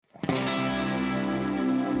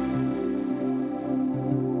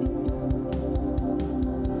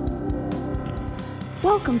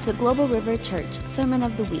Welcome to Global River Church Sermon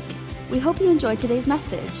of the Week. We hope you enjoyed today's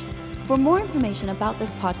message. For more information about this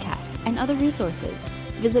podcast and other resources,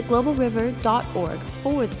 visit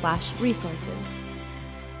globalriver.org/resources.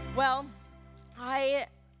 Well, I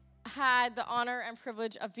had the honor and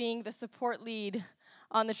privilege of being the support lead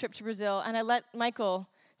on the trip to Brazil, and I let Michael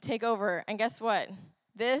take over. And guess what?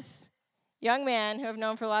 This young man who I've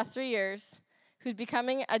known for the last 3 years, who's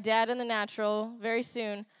becoming a dad in the natural very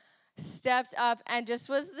soon, stepped up and just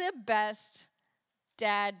was the best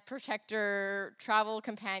dad, protector, travel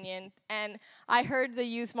companion. And I heard the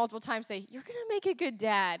youth multiple times say, "You're going to make a good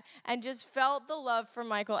dad," and just felt the love from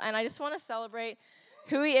Michael. And I just want to celebrate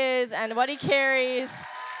who he is and what he carries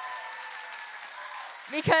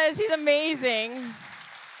because he's amazing.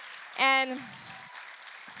 And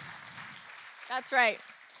that's right.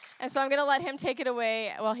 And so I'm going to let him take it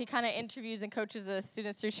away while he kind of interviews and coaches the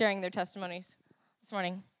students through sharing their testimonies this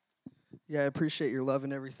morning. Yeah, I appreciate your love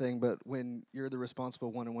and everything, but when you're the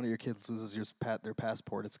responsible one and one of your kids loses their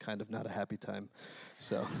passport, it's kind of not a happy time.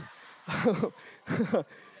 So,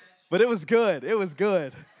 but it was good. It was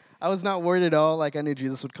good. I was not worried at all. Like, I knew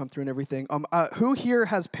Jesus would come through and everything. Who here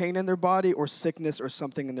has pain in their body or sickness or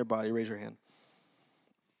something in their body? Raise your hand.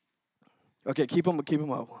 Okay, keep them up.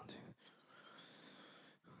 1, 2.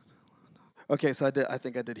 Okay, so I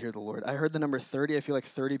think I did hear the Lord. I heard the number 30. I feel like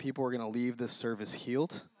 30 people are going to leave this service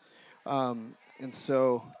healed. And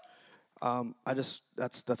so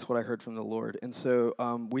that's what I heard from the Lord. And so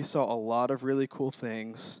we saw a lot of really cool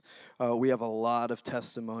things. We have a lot of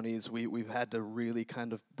testimonies. We've had to really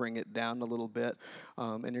kind of bring it down a little bit.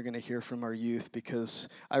 And you're going to hear from our youth because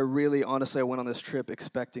honestly, I went on this trip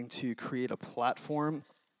expecting to create a platform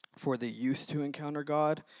for the youth to encounter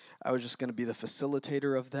God. I was just going to be the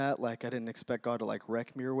facilitator of that. Like, I didn't expect God to like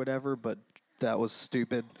wreck me or whatever, but that was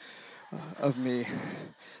stupid of me.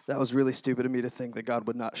 That was really stupid of me to think that God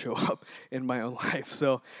would not show up in my own life.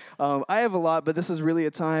 So I have a lot, but this is really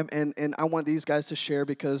a time, and I want these guys to share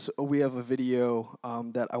because we have a video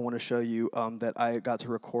that I want to show you that I got to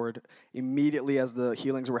record immediately as the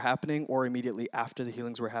healings were happening or immediately after the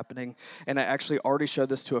healings were happening. And I actually already showed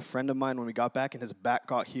this to a friend of mine when we got back, and his back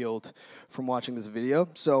got healed from watching this video.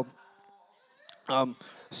 So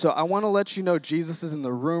I want to let you know Jesus is in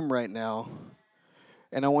the room right now.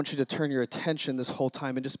 And I want you to turn your attention this whole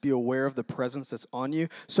time and just be aware of the presence that's on you.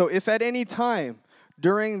 So if at any time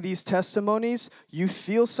during these testimonies you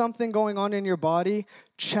feel something going on in your body,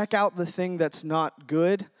 check out the thing that's not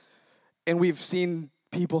good. And we've seen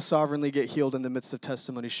people sovereignly get healed in the midst of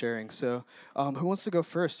testimony sharing. So who wants to go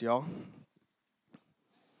first, y'all?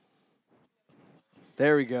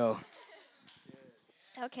 There we go.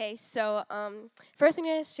 Okay, so first I'm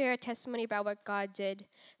going to share a testimony about what God did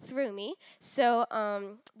through me. So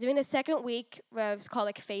during the second week, it was called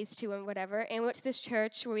like phase 2 and whatever, and we went to this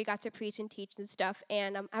church where we got to preach and teach and stuff,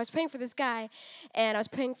 and I was praying for this guy, and I was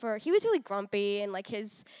praying he was really grumpy, and like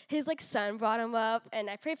his like son brought him up, and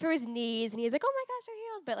I prayed for his knees, and he was like, "Oh my gosh, they're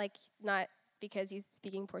healed," but like not because he's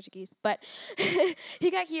speaking Portuguese, but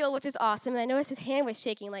he got healed, which is awesome, and I noticed his hand was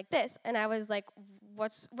shaking like this, and I was like,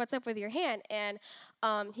 what's up with your hand? And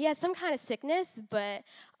he has some kind of sickness, but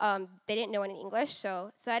they didn't know any English,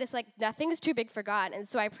 so I just like, nothing's too big for God, and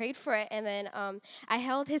so I prayed for it, and then I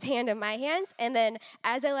held his hand in my hands, and then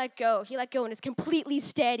as I let go, he let go, and it's completely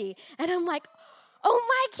steady, and I'm like, oh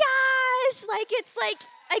my gosh, like, it's like,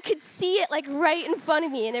 I could see it like right in front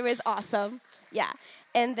of me, and it was awesome, yeah,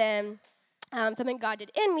 and then something God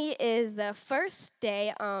did in me is the first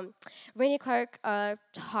day, Rainey Clark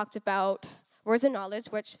talked about words of knowledge,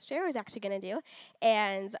 which Shara is actually going to do,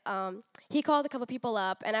 and he called a couple people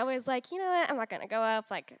up, and I was like, you know what, I'm not going to go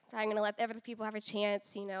up, like, I'm going to let other people have a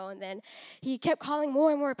chance, and then he kept calling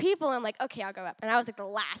more and more people, and I'm like, okay, I'll go up, and I was like the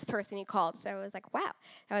last person he called, so I was like, wow,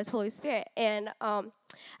 that was Holy Spirit, and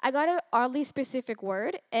I got an oddly specific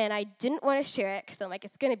word, and I didn't want to share it, because I'm like,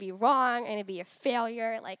 it's going to be wrong, I'm going to be a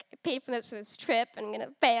failure, like, I paid for this trip, and I'm going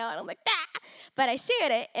to fail, and I'm like, but I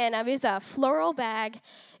shared it, and it was a floral bag,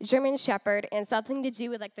 German Shepherd, and something to do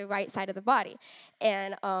with, like, the right side of the body,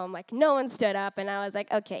 and, like, no one stood up, and I was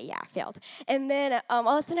like, okay, yeah, I failed, and then, all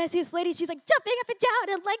of a sudden, I see this lady, she's, like, jumping up and down,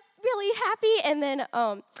 and, like, really happy, and then,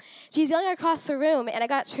 she's yelling across the room, and I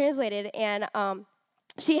got translated, and,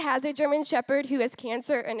 she has a German Shepherd who has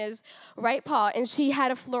cancer in his right paw, and she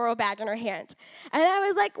had a floral bag in her hand. And I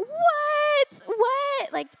was like,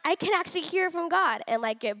 what? Like, I can actually hear from God. And,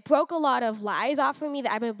 like, it broke a lot of lies off of me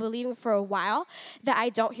that I've been believing for a while, that I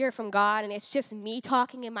don't hear from God, and it's just me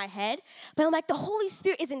talking in my head. But I'm like, the Holy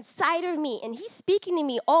Spirit is inside of me, and he's speaking to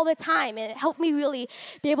me all the time, and it helped me really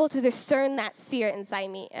be able to discern that spirit inside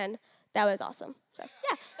me, and that was awesome. So,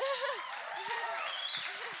 yeah.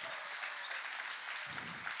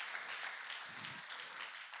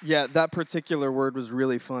 Yeah, that particular word was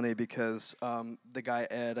really funny because the guy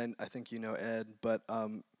Ed, I think you know Ed, but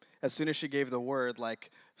as soon as she gave the word, like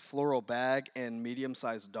floral bag and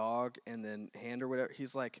medium-sized dog and then hand or whatever,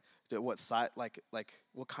 he's like, what size, like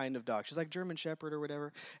what kind of dog? She's like German Shepherd or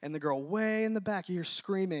whatever. And the girl way in the back, you hear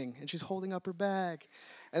screaming, and she's holding up her bag.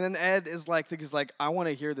 And then Ed is like, he's like, I want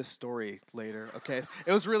to hear this story later. Okay,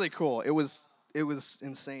 it was really cool. It was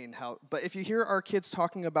insane how. But if you hear our kids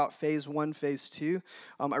talking about phase 1, phase 2,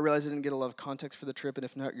 I realize I didn't get a lot of context for the trip, and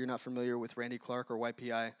if not, you're not familiar with Randy Clark or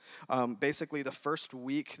YPI. Basically, the first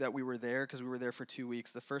week that we were there, because we were there for 2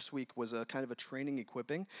 weeks, the first week was a kind of a training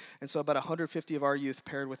equipping, and so about 150 of our youth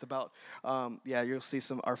paired with about, you'll see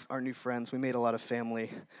some our new friends. We made a lot of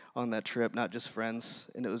family on that trip, not just friends,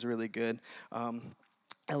 and it was really good.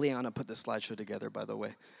 Eliana put this slideshow together, by the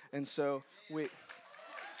way, and so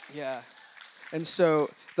yeah. And so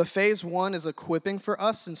the phase 1 is equipping for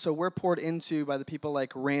us, and so we're poured into by the people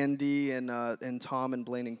like Randy and Tom and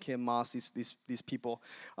Blaine and Kim Moss, these people.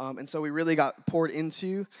 And so we really got poured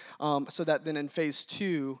into, so that then in phase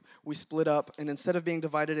 2, we split up, and instead of being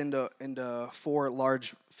divided into 4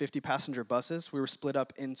 large 50-passenger buses, we were split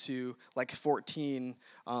up into like 14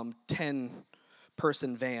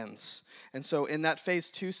 10-person vans. And so in that phase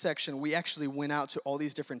 2 section, we actually went out to all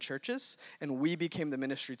these different churches, and we became the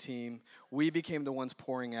ministry team. We became the ones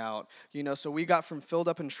pouring out. So we got from filled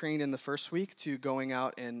up and trained in the first week to going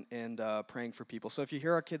out and praying for people. So if you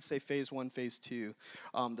hear our kids say phase 1, phase 2,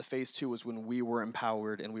 the phase 2 was when we were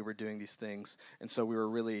empowered and we were doing these things. And so we were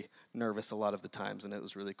really nervous a lot of the times, and it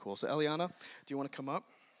was really cool. So Eliana, do you want to come up?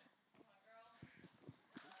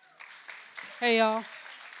 Hey, y'all.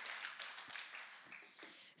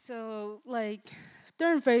 So,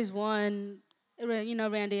 during phase 1,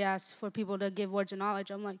 Randy asked for people to give words of knowledge.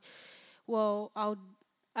 I'm like, well,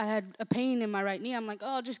 I had a pain in my right knee. I'm like,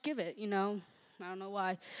 I'll just give it, I don't know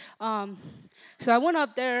why. So I went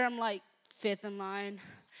up there. I'm, 5th in line.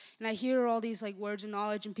 And I hear all these, words of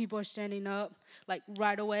knowledge, and people are standing up,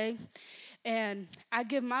 right away. And I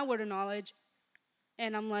give my word of knowledge.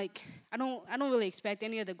 And I'm like, I don't really expect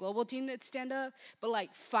any of the global team to stand up, but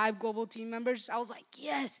 5 global team members, I was like,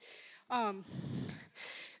 yes. And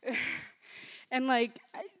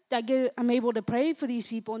I'm able to pray for these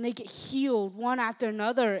people, and they get healed one after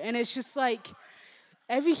another. And it's just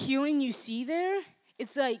every healing you see there,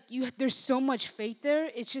 it's there's so much faith there.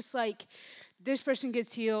 It's just this person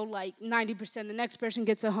gets healed 90%, the next person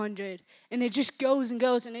gets 100, and it just goes and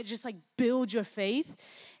goes, and it just builds your faith.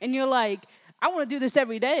 And you're like, I want to do this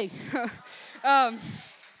every day.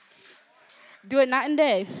 Do it night and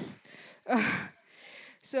day.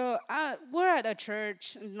 So we're at a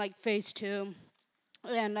church in phase 2,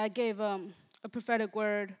 and I gave a prophetic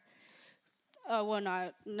word.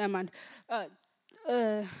 Never mind.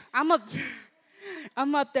 I'm up.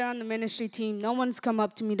 I'm up there on the ministry team. No one's come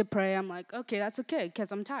up to me to pray. I'm like, okay, that's okay,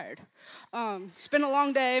 because I'm tired. It's been a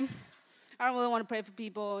long day. I don't really want to pray for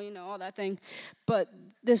people, all that thing. But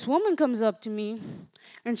this woman comes up to me,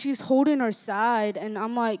 and she's holding her side, and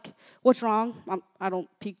I'm like, what's wrong? I don't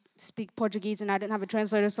speak Portuguese, and I didn't have a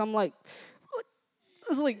translator, so I'm like,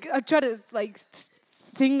 I try to,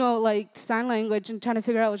 signal, sign language and trying to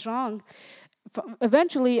figure out what's wrong.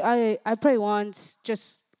 Eventually, I pray once,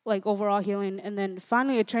 just, overall healing, and then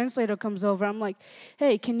finally a translator comes over. I'm like,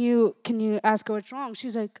 hey, can you ask her what's wrong?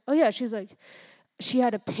 She's like, oh, yeah. She's like, she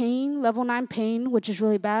had a pain, level 9 pain, which is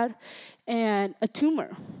really bad, and a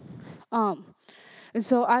tumor. And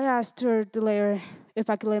so I asked her to if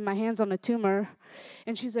I could lay my hands on the tumor,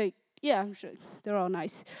 and she's like, yeah, I'm sure. They're all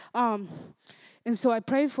nice. And so I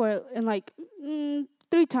prayed for it, and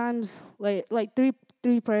 3 times,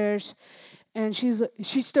 three prayers, and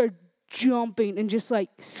she started jumping and just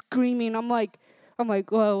screaming. I'm like,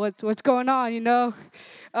 whoa, what's going on,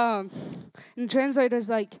 And the translator's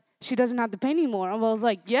like, she doesn't have the pain anymore. I was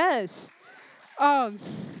like, yes. And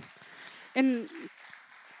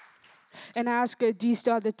I asked her, do you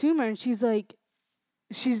still have the tumor? And she's like,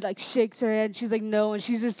 shakes her head. She's like, no. And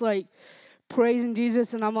she's just praising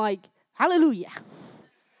Jesus. And I'm like, hallelujah.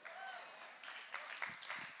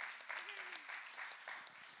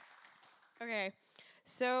 Okay,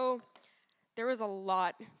 so there was a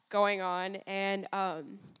lot going on. And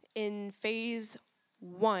in phase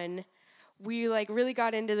 1, we really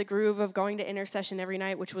got into the groove of going to intercession every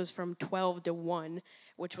night, which was from 12 to 1,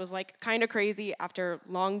 which was kind of crazy after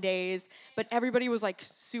long days. But everybody was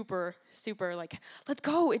super, super let's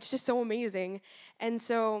go. It's just so amazing. And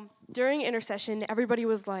so during intercession, everybody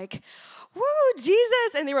was like, woo,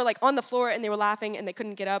 Jesus. And they were on the floor, and they were laughing, and they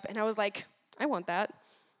couldn't get up. And I was like, I want that.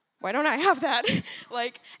 Why don't I have that?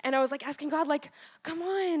 And I was asking God, come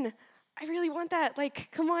on. I really want that. Like,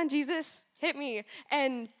 come on, Jesus, hit me.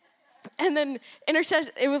 And then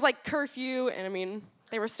intercession, it was like curfew, and I mean,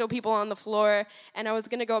 there were still people on the floor, and I was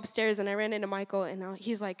going to go upstairs, and I ran into Michael, and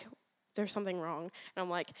he's like, there's something wrong. And I'm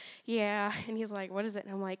like, yeah. And he's like, what is it?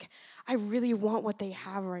 And I'm like, I really want what they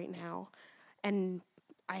have right now. And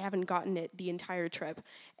I haven't gotten it the entire trip.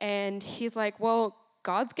 And he's like, well,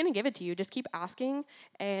 God's going to give it to you. Just keep asking.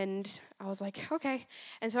 And I was like, okay.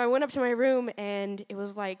 And so I went up to my room, and it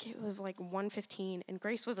was like 1:15, and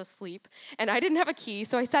Grace was asleep. And I didn't have a key,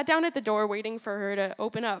 so I sat down at the door waiting for her to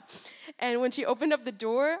open up. And when she opened up the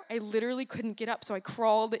door, I literally couldn't get up, so I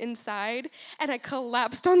crawled inside, and I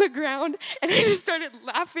collapsed on the ground, and I just started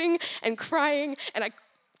laughing and crying, and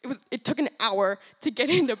it took an hour to get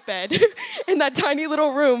into bed in that tiny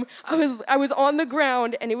little room. I was on the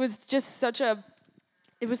ground, and it was just such an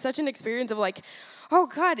experience of like, oh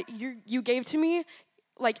God, you gave to me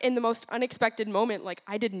like in the most unexpected moment. Like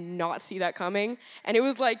I did not see that coming, and it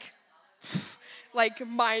was like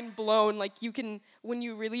mind blown. Like you can, when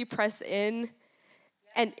you really press in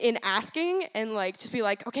and in asking and like just be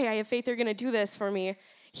like, okay, I have faith you're gonna do this for me.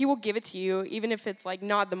 He will give it to you, even if it's like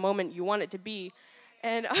not the moment you want it to be.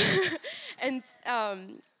 And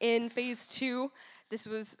in phase 2, this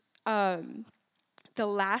was the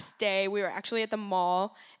last day. We were actually at the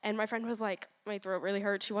mall, and my friend was like, my throat really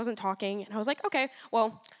hurt. She wasn't talking, and I was like, okay,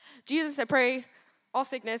 well, Jesus, I pray all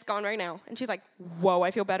sickness gone right now. And she's like, whoa, I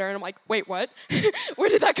feel better. And I'm like, wait, what? Where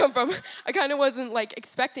did that come from? I kind of wasn't like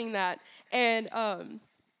expecting that.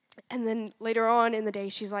 And then later on in the day,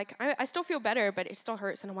 she's like, I still feel better, but it still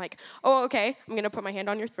hurts. And I'm like, oh, okay, I'm going to put my hand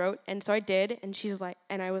on your throat. And so I did.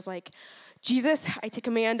 And I was like, Jesus, I take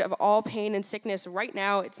command of all pain and sickness right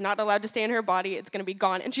now. It's not allowed to stay in her body. It's going to be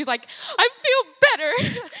gone. And she's like, I feel better.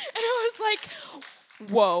 And I was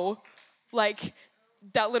like, whoa. Like,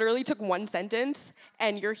 that literally took one sentence,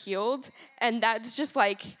 and you're healed. And that's just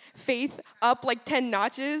like faith up like 10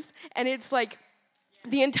 notches. And it's like,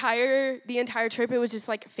 the entire trip, it was just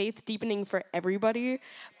like faith deepening for everybody.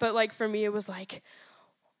 But like for me, it was like,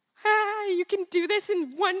 you can do this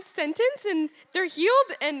in one sentence and they're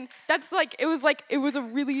healed. And that's like, it was a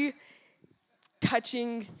really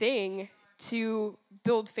touching thing to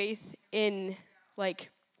build faith in, like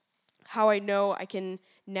how I know I can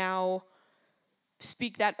now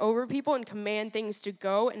speak that over people and command things to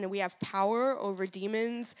go, and we have power over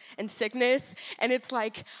demons and sickness. And it's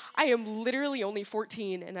like, I am literally only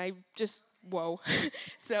 14, and I just, whoa.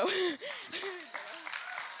 So.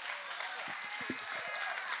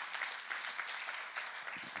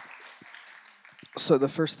 So the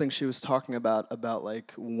first thing she was talking about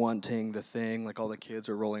like wanting the thing, like all the kids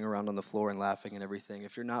are rolling around on the floor and laughing and everything.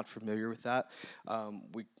 If you're not familiar with that,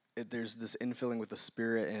 there's this infilling with the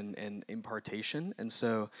Spirit and impartation. And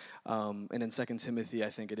so, and in 2 Timothy, I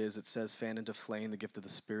think it says, fan into flame the gift of the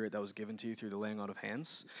Spirit that was given to you through the laying on of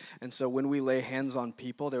hands. And so when we lay hands on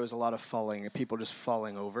people, there was a lot of falling, people just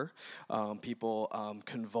falling over, people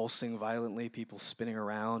convulsing violently, people spinning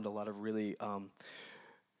around, a lot of really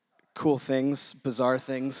cool things, bizarre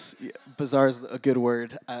things. Bizarre is a good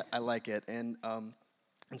word. I like it. And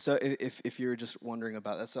so if you're just wondering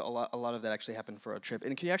about that, so a lot of that actually happened for our trip.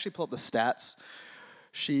 And can you actually pull up the stats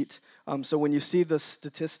sheet? So when you see the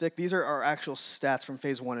statistic, these are our actual stats from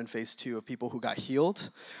phase 1 and phase 2 of people who got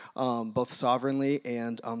healed, both sovereignly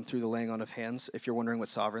and through the laying on of hands. If you're wondering what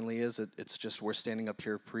sovereignly is, it's just we're standing up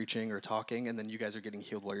here preaching or talking, and then you guys are getting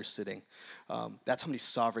healed while you're sitting. That's how many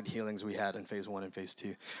sovereign healings we had in phase 1 and phase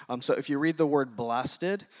 2. So if you read the word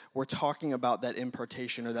blasted, we're talking about that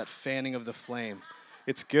impartation or that fanning of the flame.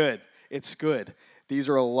 It's good. It's good. These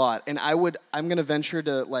are a lot. And I'm going to venture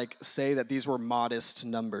to like say that these were modest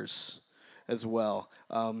numbers as well.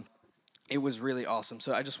 It was really awesome.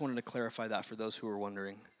 So I just wanted to clarify that for those who were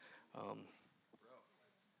wondering.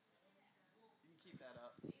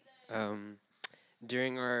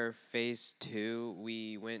 During our phase 2,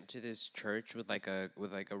 we went to this church with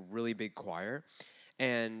a really big choir,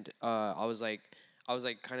 and I was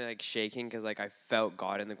kind of like shaking because like I felt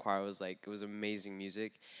God in the choir. It was amazing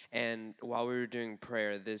music. And while we were doing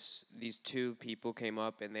prayer, these two people came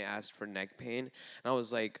up and they asked for neck pain, and I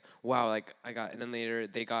was like, wow, like and then later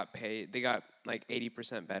they got like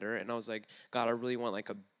 80% better, and I was like, God, I really want like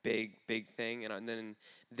a big thing. And then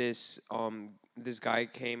this guy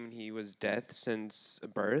came, and he was deaf since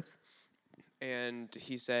birth, and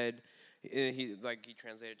he said, he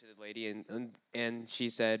translated to the lady, and she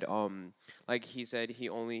said, he said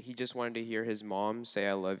he just wanted to hear his mom say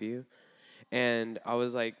I love you. And I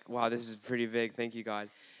was like, wow, this is pretty big, thank you, God.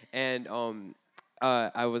 And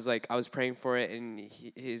I was praying for it in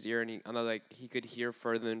his ear, and I was like, he could hear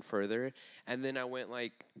further and further. And then I went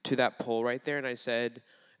like to that pole right there, and I said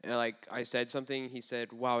something. He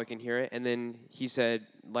said, "Wow, I can hear it." And then he said,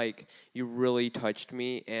 like, "You really touched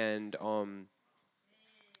me," and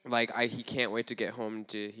he can't wait to get home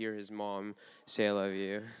to hear his mom say, "I love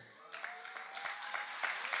you."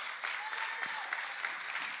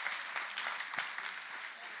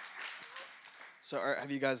 So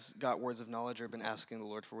have you guys got words of knowledge or been asking the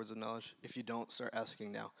Lord for words of knowledge? If you don't, start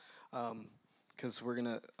asking now. Because we're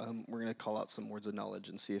gonna call out some words of knowledge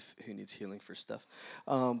and see who needs healing for stuff.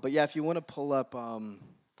 But yeah, if you want to pull up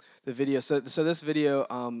the video. So this video,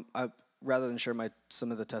 rather than share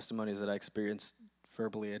some of the testimonies that I experienced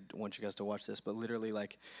verbally, I want you guys to watch this. But literally,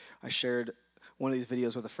 like, I shared one of these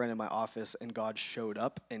videos with a friend in my office, and God showed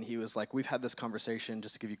up, and he was like, we've had this conversation,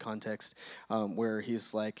 just to give you context, where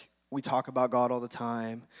he's like, we talk about God all the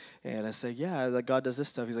time, and I say, yeah, like God does this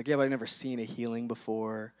stuff. He's like, yeah, but I've never seen a healing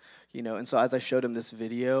before, And so as I showed him this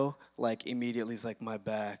video, like immediately he's like, my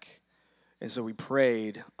back, and so we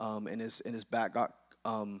prayed, and his back got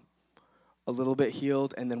a little bit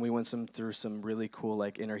healed, and then we went through some really cool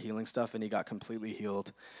like inner healing stuff, and he got completely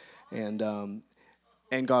healed, and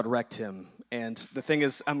God wrecked him. And the thing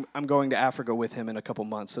is, I'm going to Africa with him in a couple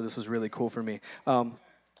months, so this was really cool for me.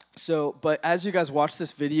 But as you guys watch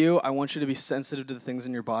this video, I want you to be sensitive to the things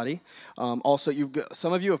in your body. Also,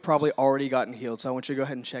 some of you have probably already gotten healed, so I want you to go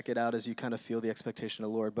ahead and check it out as you kind of feel the expectation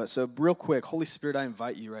of the Lord. But so real quick, Holy Spirit, I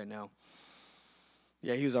invite you right now.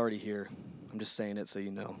 Yeah, he was already here. I'm just saying it so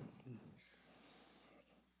you know.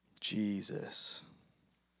 Jesus,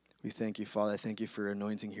 we thank you, Father. I thank you for your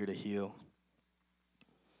anointing here to heal.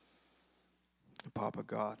 Papa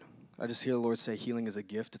God, I just hear the Lord say healing is a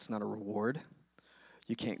gift. It's not a reward.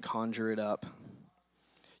 You can't conjure it up.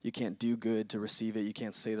 You can't do good to receive it. You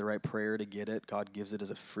can't say the right prayer to get it. God gives it as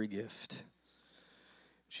a free gift.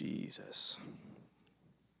 Jesus.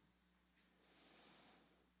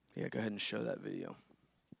 Yeah, go ahead and show that video.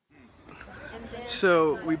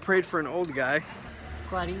 So we prayed for an old guy.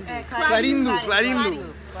 Clarindo.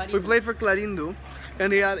 We played for Clarindo,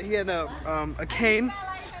 and he had a cane.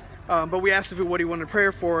 But we asked what he wanted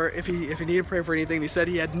prayer for, if he needed prayer for anything. And he said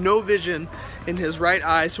he had no vision in his right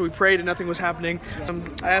eye, so we prayed and nothing was happening.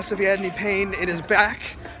 I asked if he had any pain in his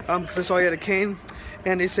back, because I saw he had a cane,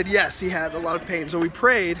 and he said yes, he had a lot of pain. So we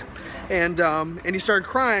prayed, and he started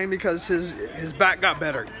crying because his back got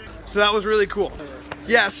better. So that was really cool.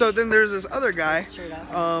 Yeah, so then there's this other guy.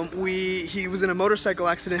 He was in a motorcycle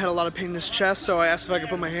accident, had a lot of pain in his chest, so I asked if I could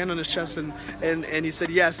put my hand on his chest, and he said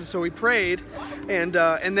yes. And so we prayed, and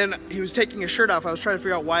then he was taking his shirt off. I was trying to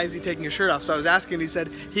figure out why is he taking his shirt off. So I was asking, and he said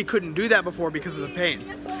he couldn't do that before because of the pain.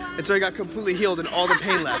 And so he got completely healed, and all the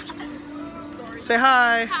pain left. Say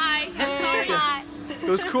hi. Hi. I'm sorry. Hi. It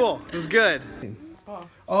was cool. It was good.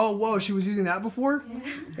 Oh, whoa, she was using that before?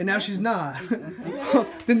 And now she's not.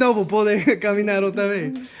 De novo, pode caminhar outra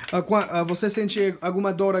vez. Você sente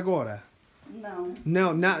alguma dor agora? Não.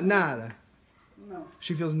 No, nada. No.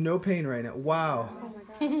 She feels no pain right now. Wow.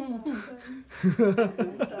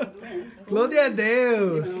 Glória a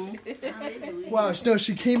Deus. Wow, no,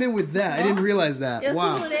 she came in with that. I didn't realize that. Eu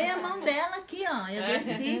Wow. segurei a mão dela aqui, ó. Eu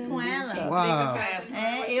desci com ela. Wow.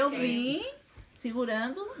 Eu vim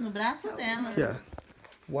segurando no braço dela. Yeah.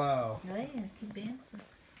 Wow. Olha, que benção.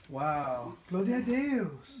 Wow. Glória a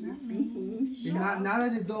Deus. E nada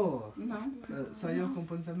de dor. Não. Saiu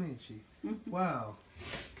completamente. Wow.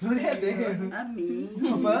 Glória a Deus. Amém.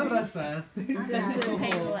 Vamos abraçar.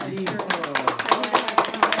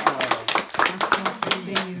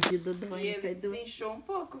 Desinchou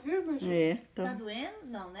pouco, viu, meu Tá doendo?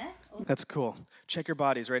 Não, né? That's cool. Check your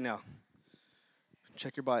bodies right now.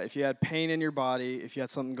 Check your body. If you had pain in your body, if you had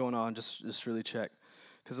something going on, just really check.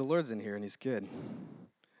 Because the Lord's in here and he's good.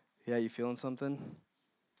 Yeah, you feeling something?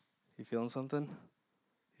 You feeling something?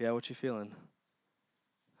 Yeah, what you feeling?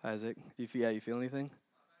 Isaac, you feel anything?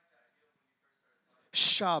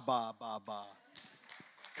 Shaba ba ba.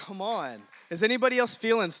 Come on. Is anybody else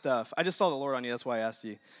feeling stuff? I just saw the Lord on you. That's why I asked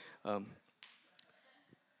you.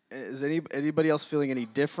 Is anybody else feeling any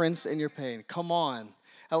difference in your pain? Come on.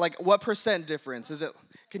 Like, what % difference? Is it?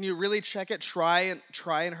 Can you really check it? Try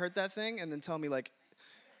and hurt that thing, and then tell me, like,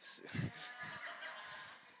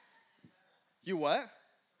 you what?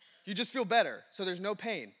 You just feel better, so there's no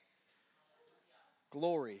pain.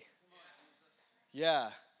 Glory. Yeah.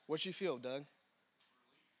 What you feel, Doug?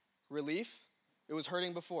 Relief? It was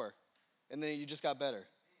hurting before, and then you just got better.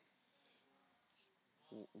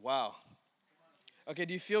 Wow. Okay,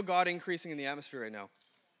 do you feel God increasing in the atmosphere right now?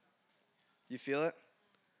 You feel it?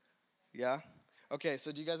 Yeah? Okay,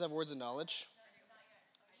 so do you guys have words of knowledge?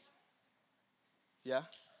 Yeah?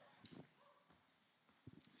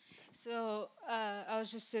 So I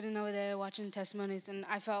was just sitting over there watching testimonies, and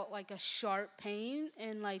I felt like a sharp pain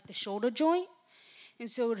in like the shoulder joint, and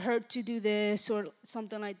so it would hurt to do this or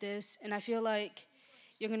something like this. And I feel like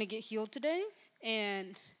you're gonna get healed today,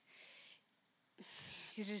 and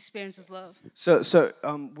you just experience His love. So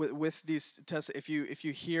with these tests, if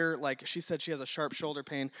you hear, like she said, she has a sharp shoulder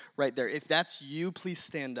pain right there. If that's you, please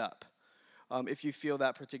stand up. If you feel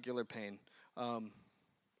that particular pain.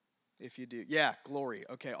 If you do, yeah, glory.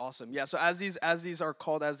 Okay, awesome. Yeah, so as these are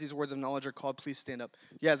called, as these words of knowledge are called, please stand up.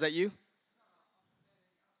 Yeah, is that you?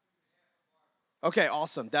 Okay,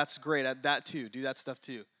 awesome. That's great. That too. Do that stuff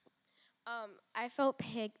too. I felt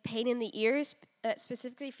pain in the ears.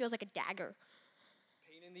 Specifically, feels like a dagger.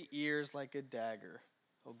 Pain in the ears like a dagger.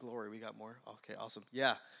 Oh, glory. We got more. Okay, awesome.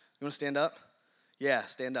 Yeah. You want to stand up? Yeah,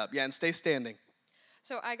 stand up. Yeah, and stay standing.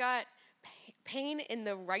 So I got pain in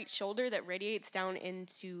the right shoulder that radiates down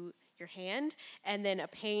into your hand, and then a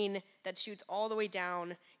pain that shoots all the way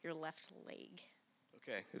down your left leg.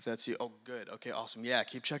 Okay, if that's you. Oh, good. Okay, awesome. Yeah,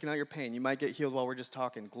 keep checking out your pain. You might get healed while we're just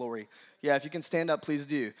talking. Glory. Yeah, if you can stand up, please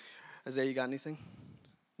do. Isaiah, you got anything?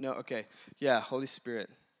 No? Okay. Yeah, Holy Spirit.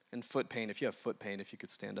 And foot pain, if you have foot pain, if you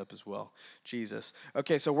could stand up as well. Jesus.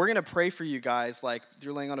 Okay, so we're going to pray for you guys, like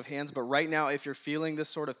through laying on of hands. But right now, if you're feeling this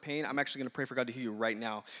sort of pain, I'm actually going to pray for God to heal you right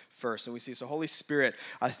now first. And we see, so Holy Spirit,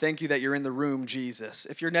 I thank you that you're in the room, Jesus.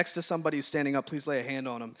 If you're next to somebody who's standing up, please lay a hand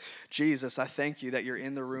on them. Jesus, I thank you that you're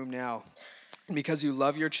in the room now. And because you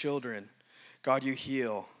love your children, God, you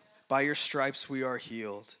heal. By your stripes, we are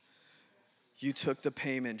healed. You took the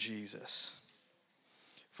payment, Jesus.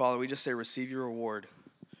 Father, we just say, receive your reward.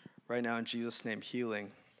 Right now, in Jesus' name,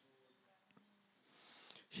 healing.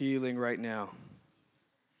 Healing right now.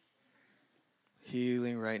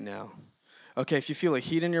 Healing right now. Okay, if you feel a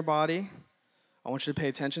heat in your body, I want you to pay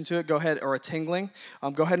attention to it. Go ahead, or a tingling.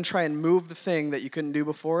 Go ahead and try and move the thing that you couldn't do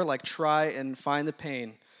before. Like try and find the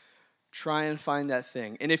pain. Try and find that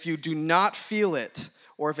thing. And if you do not feel it,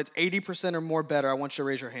 or if it's 80% or more better, I want you to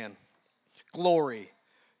raise your hand. Glory.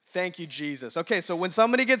 Thank you, Jesus. Okay, so when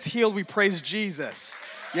somebody gets healed, we praise Jesus.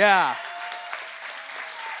 Yeah.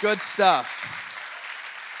 Good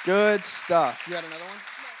stuff. Good stuff. You had another one?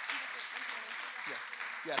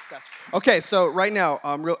 Yeah. Yes, that's okay. So right now,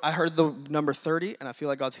 I heard the number 30, and I feel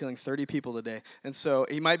like God's healing 30 people today. And so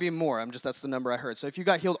He might be more. That's the number I heard. So if you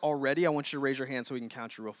got healed already, I want you to raise your hand so we can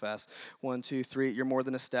count you real fast. 1, 2, 3. You're more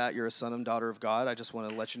than a stat. You're a son and daughter of God. I just want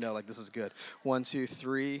to let you know, like, this is good. 1, 2,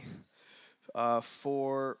 3.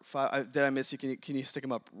 4, 5. Did I miss you? Can you stick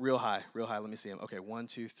them up real high? Real high. Let me see them. Okay, 1,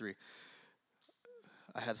 2, 3.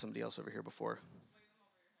 I had somebody else over here before.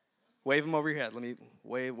 Wave them over your head. Let me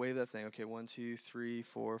wave that thing. Okay, 1, 2, 3,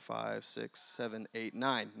 4, 5, 6, 7, 8,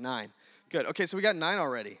 9. 9. Good. Okay, so we got 9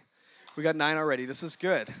 already. This is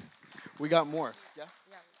good. We got more. Yeah?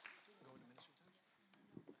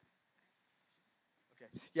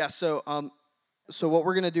 Okay. Yeah, so what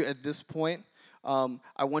we're going to do at this point,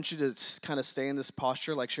 I want you to kind of stay in this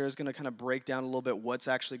posture. Like Shara's going to kind of break down a little bit what's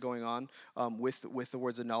actually going on with the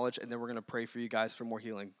words of knowledge, and then we're going to pray for you guys for more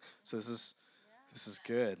healing. So this is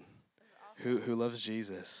good. Awesome. Who loves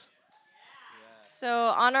Jesus? Yeah.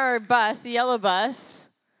 So on our bus, the yellow bus,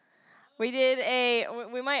 we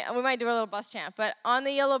might do a little bus chant. But on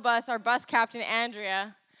the yellow bus, our bus captain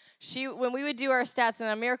Andrea, when we would do our stats and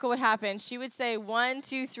a miracle would happen, she would say 1,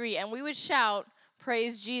 2, 3, and we would shout,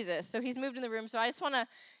 praise Jesus. So he's moved in the room. So I just want to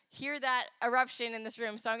hear that eruption in this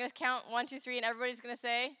room. So I'm going to count 1, 2, 3, and everybody's going to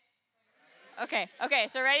say, okay.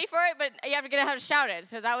 So ready for it? But you have to get how to shout it.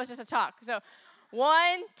 So that was just a talk. So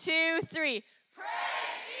 1, 2, 3. Praise Jesus!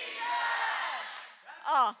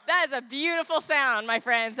 Oh, that is a beautiful sound, my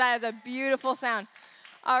friends. That is a beautiful sound.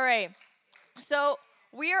 All right. So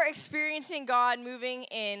we are experiencing God moving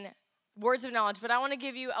in words of knowledge, but I want to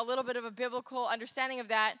give you a little bit of a biblical understanding of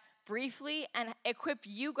that briefly and equip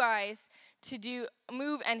you guys to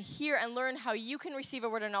move and hear and learn how you can receive a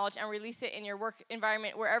word of knowledge and release it in your work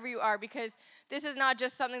environment wherever you are, because this is not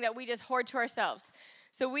just something that we just hoard to ourselves.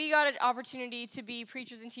 So we got an opportunity to be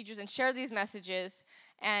preachers and teachers and share these messages,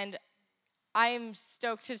 and I am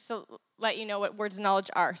stoked to let you know what words of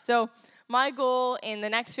knowledge are. So my goal in the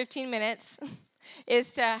next 15 minutes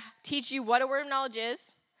is to teach you what a word of knowledge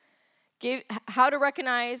is, how to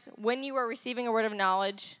recognize when you are receiving a word of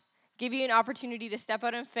knowledge, give you an opportunity to step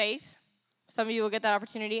out in faith. Some of you will get that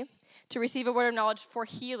opportunity to receive a word of knowledge for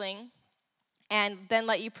healing, and then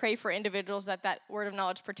let you pray for individuals that word of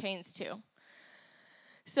knowledge pertains to.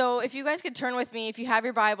 So if you guys could turn with me, if you have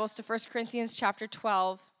your Bibles, to 1 Corinthians chapter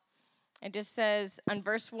 12. It just says on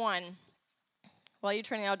verse 1, while you're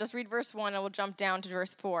turning, I'll just read verse 1 and we'll jump down to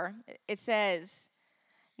verse 4. It says,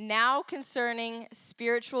 Now concerning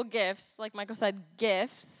spiritual gifts, like Michael said,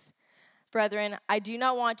 gifts, brethren, I do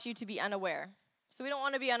not want you to be unaware. So we don't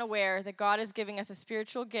want to be unaware that God is giving us a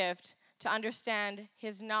spiritual gift to understand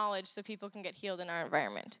his knowledge so people can get healed in our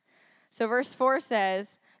environment. So verse 4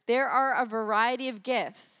 says, there are a variety of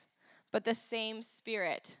gifts, but the same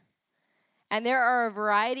Spirit. And there are a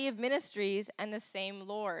variety of ministries and the same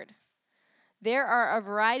Lord. There are a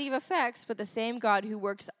variety of effects, but the same God who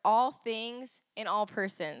works all things in all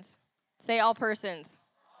persons. Say all persons.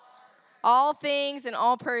 All things in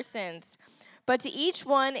all persons. But to each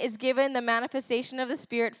one is given the manifestation of the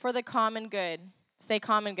Spirit for the common good. Say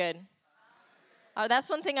common good. That's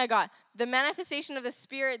one thing I got. The manifestation of the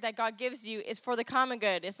Spirit that God gives you is for the common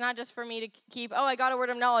good. It's not just for me to keep, I got a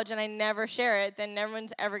word of knowledge and I never share it, then no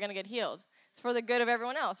one's ever going to get healed. It's for the good of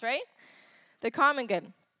everyone else, right? The common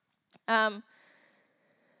good.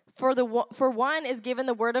 For one is given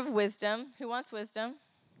the word of wisdom. Who wants wisdom?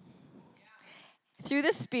 Through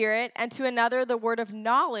the Spirit, and to another the word of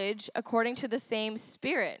knowledge according to the same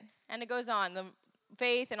Spirit. And it goes on, the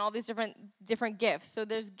faith and all these different gifts. So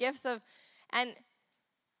there's gifts of, and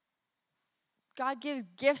God gives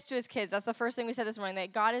gifts to his kids. That's the first thing we said this morning,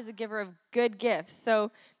 that God is a giver of good gifts.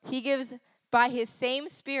 So he gives, by his same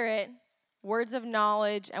Spirit, words of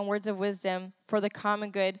knowledge and words of wisdom for the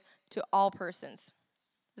common good to all persons.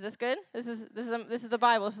 Is this good? This is the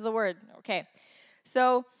Bible. This is the word. Okay.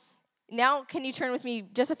 So now can you turn with me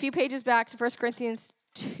just a few pages back to 1 Corinthians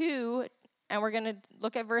 2, and we're going to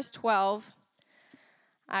look at verse 12.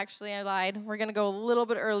 Actually, I lied. We're going to go a little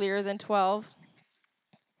bit earlier than 12.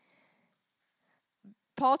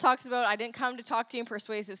 Paul talks about, I didn't come to talk to you in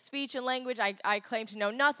persuasive speech and language. I claim to know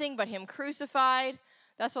nothing but him crucified.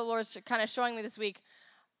 That's what the Lord's kind of showing me this week.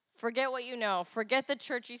 Forget what you know. Forget the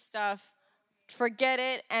churchy stuff. Forget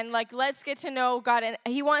it. And let's get to know God. And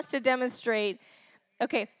he wants to demonstrate,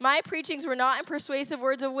 okay, my preachings were not in persuasive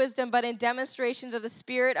words of wisdom, but in demonstrations of the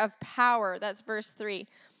Spirit of power. That's verse 3.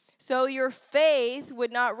 So your faith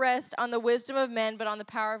would not rest on the wisdom of men, but on the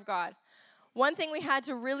power of God. One thing we had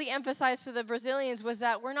to really emphasize to the Brazilians was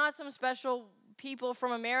that we're not some special people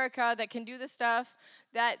from America that can do this stuff,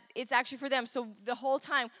 that it's actually for them. So the whole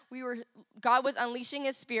time God was unleashing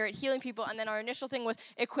his Spirit, healing people, and then our initial thing was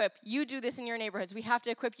equip. You do this in your neighborhoods. We have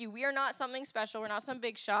to equip you. We are not something special. We're not some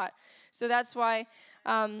big shot. So that's why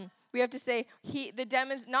we have to say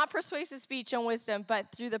not persuasive speech and wisdom, but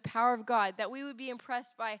through the power of God, that we would be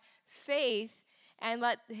impressed by faith and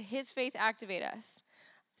let his faith activate us.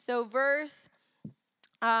 So verse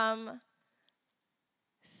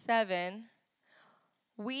 7,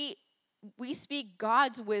 we speak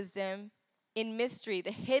God's wisdom in mystery, the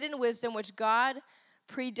hidden wisdom which God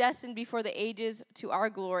predestined before the ages to our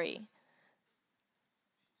glory.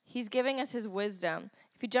 He's giving us his wisdom.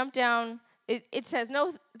 If you jump down, it says,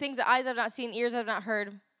 no things that eyes have not seen, ears have not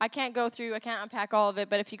heard. I can't unpack all of it,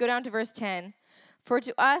 but if you go down to verse 10, for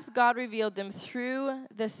to us God revealed them through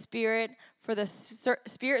the Spirit, for the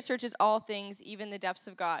Spirit searches all things, even the depths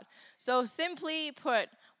of God. So simply put,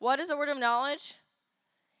 what is a word of knowledge?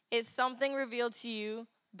 It's something revealed to you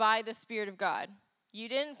by the Spirit of God. You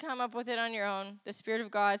didn't come up with it on your own. The Spirit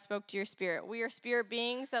of God spoke to your spirit. We are spirit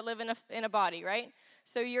beings that live in a body, right?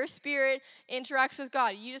 So your spirit interacts with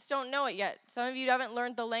God. You just don't know it yet. Some of you haven't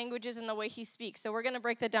learned the languages and the way he speaks. So we're going to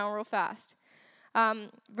break that down real fast.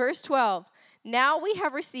 Verse 12, now we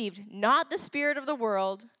have received not the spirit of the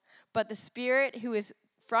world, but the Spirit who is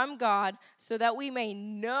from God, so that we may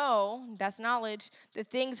know, that's knowledge, the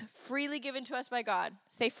things freely given to us by God.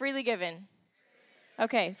 Say freely given.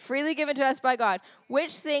 Okay, freely given to us by God,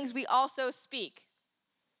 which things we also speak.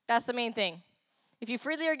 That's the main thing. If you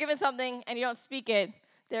freely are given something and you don't speak it,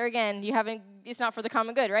 there again, it's not for the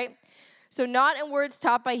common good, right? So not in words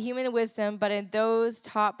taught by human wisdom, but in those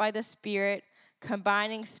taught by the Spirit,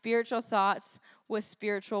 combining spiritual thoughts with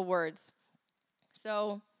spiritual words.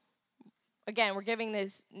 So, again, we're giving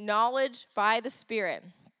this knowledge by the Spirit.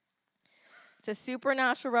 It's a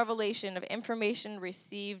supernatural revelation of information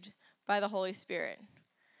received by the Holy Spirit.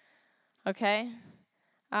 Okay?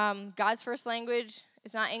 God's first language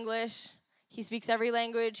is not English. He speaks every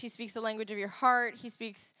language. He speaks the language of your heart. He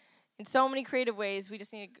speaks in so many creative ways. We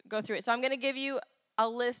just need to go through it. So I'm going to give you a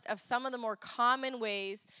list of some of the more common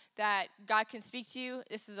ways that God can speak to you.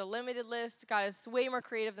 This is a limited list. God is way more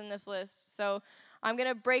creative than this list. So I'm going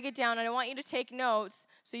to break it down, and I want you to take notes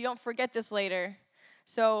so you don't forget this later.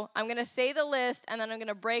 So I'm going to say the list, and then I'm going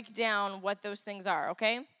to break down what those things are,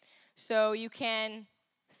 okay? So you can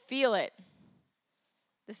feel it.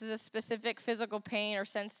 This is a specific physical pain or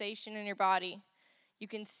sensation in your body. You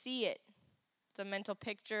can see it. It's a mental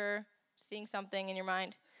picture, seeing something in your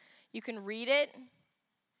mind. You can read it.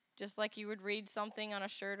 just like you would read something on a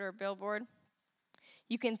shirt or a billboard.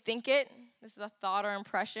 You can think it. This is a thought or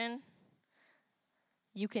impression.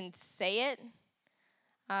 You can say it.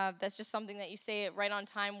 That's just something that you say it right on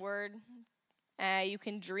time word. You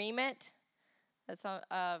can dream it. That's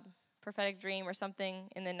a prophetic dream or something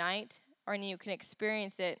in the night. Or you can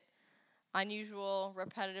experience it. Unusual,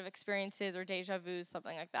 repetitive experiences or deja vus,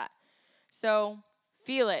 something like that. So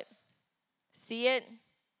feel it. See it.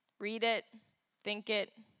 Read it. Think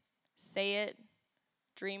it. Say it.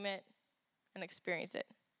 Dream it. And experience it.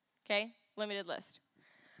 Okay? Limited list.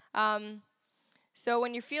 So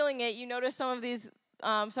when you're feeling it, you notice some of these,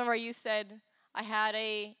 some of our youth said, I had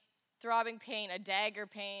a throbbing pain, a dagger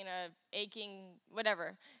pain, a aching,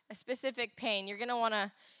 whatever, a specific pain. You're going to want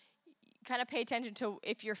to kind of pay attention to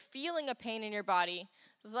if you're feeling a pain in your body.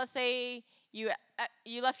 So let's say you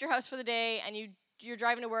left your house for the day and you're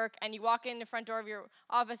driving to work and you walk in the front door of your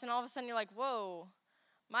office and all of a sudden you're like, whoa,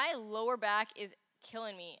 my lower back is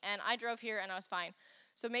killing me. And I drove here and I was fine.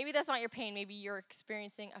 So maybe that's not your pain. Maybe you're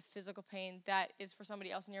experiencing a physical pain that is for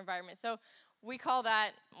somebody else in your environment. So we call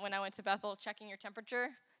that, when I went to Bethel, checking your temperature.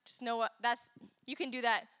 Just know you can do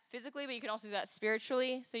that physically, but you can also do that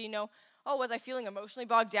spiritually. So you know, oh, was I feeling emotionally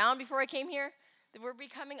bogged down before I came here? That we're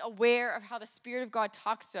becoming aware of how the Spirit of God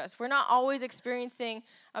talks to us. We're not always experiencing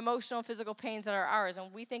emotional, physical pains that are ours,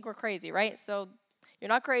 and we think we're crazy, right? So you're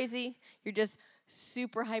not crazy. You're just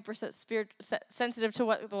super hyper sensitive to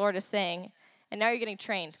what the Lord is saying, and now you're getting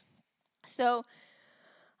trained. So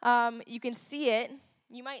you can see it.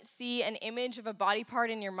 You might see an image of a body part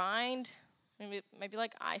in your mind. Maybe it might be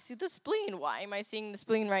like, I see the spleen. Why am I seeing the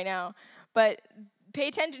spleen right now? But pay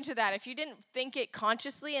attention to that. If you didn't think it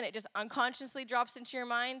consciously and it just unconsciously drops into your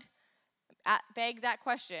mind, beg that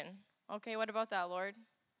question. Okay, what about that, Lord?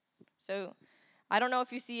 So I don't know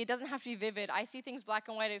if you see, it doesn't have to be vivid. I see things black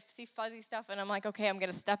and white. I see fuzzy stuff, and I'm like, okay, I'm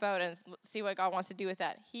going to step out and see what God wants to do with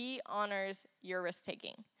that. He honors your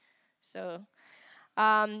risk-taking. So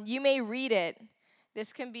you may read it.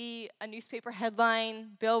 This can be a newspaper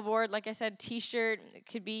headline, billboard, like I said, T-shirt. It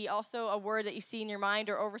could be also a word that you see in your mind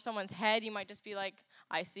or over someone's head. You might just be like,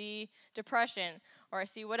 I see depression, or I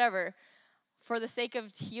see whatever. For the sake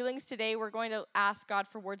of healings today, we're going to ask God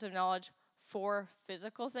for words of knowledge for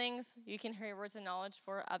physical things. You can hear words of knowledge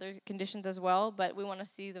for other conditions as well, but we want to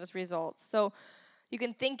see those results. So you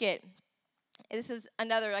can think it. This is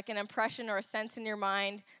another, like an impression or a sense in your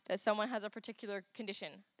mind that someone has a particular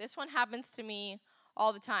condition. This one happens to me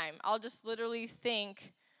all the time. I'll just literally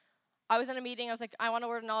think, I was in a meeting, I was like, I want a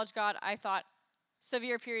word of knowledge, God. I thought,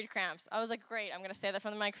 severe period cramps. I was like, great, I'm going to say that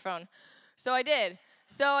from the microphone. So I did.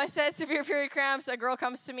 So I said severe period cramps. A girl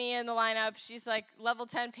comes to me in the lineup. She's like level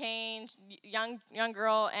 10 pain, young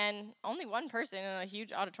girl, and only one person in a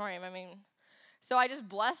huge auditorium. I mean, so I just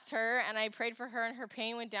blessed her, and I prayed for her, and her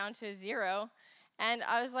pain went down to 0. And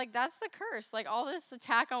I was like, that's the curse. Like, all this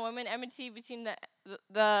attack on women, enmity between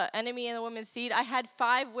the enemy and the woman's seed. I had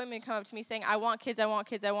 5 women come up to me saying, I want kids, I want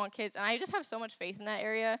kids, I want kids. And I just have so much faith in that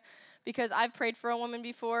area because I've prayed for a woman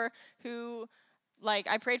before who, like,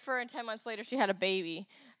 I prayed for her, and 10 months later, she had a baby.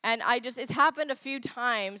 And it's happened a few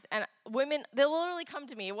times, and women, they'll literally come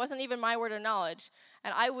to me. It wasn't even my word of knowledge.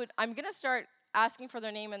 And I'm going to start asking for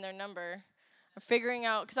their name and their number, figuring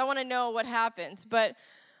out, because I want to know what happens. But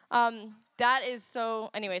that is so,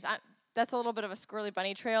 anyways, that's a little bit of a squirrely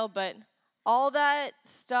bunny trail, but all that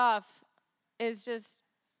stuff is just,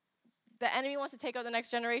 the enemy wants to take out the next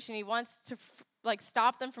generation. He wants to,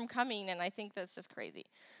 stop them from coming, and I think that's just crazy.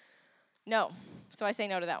 No. So I say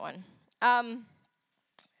no to that one.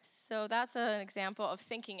 So that's an example of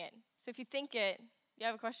thinking it. So if you think it, you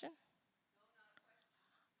have a question?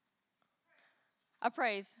 A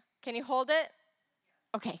praise. Can you hold it?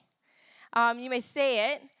 Okay. You may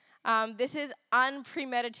say it. This is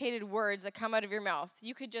unpremeditated words that come out of your mouth.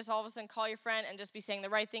 You could just all of a sudden call your friend and just be saying the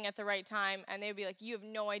right thing at the right time, and they'd be like, you have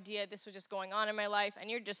no idea this was just going on in my life,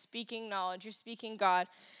 and you're just speaking knowledge, you're speaking God,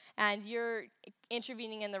 and you're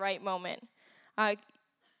intervening in the right moment.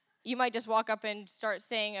 You might just walk up and start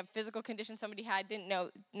saying a physical condition somebody had, didn't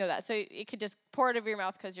know that. So it could just pour out of your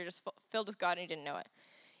mouth because you're just filled with God and you didn't know it.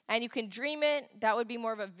 And you can dream it. That would be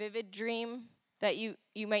more of a vivid dream that you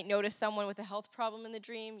might notice someone with a health problem in the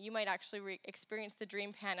dream. You might actually experience the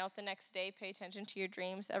dream pan out the next day. Pay attention to your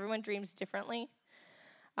dreams. Everyone dreams differently.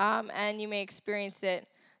 And you may experience it.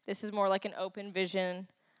 This is more like an open vision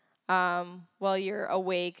while you're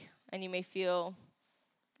awake, and you may feel,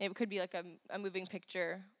 it could be like a moving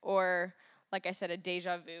picture, or like I said, a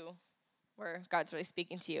deja vu, where God's really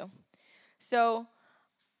speaking to you. So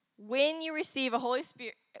when you receive a word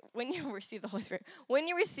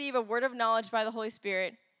of knowledge by the Holy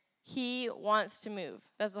Spirit, He wants to move.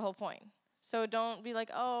 That's the whole point. So don't be like,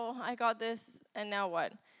 oh, I got this, and now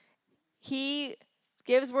what? He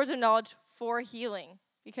gives words of knowledge for healing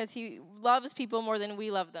because he loves people more than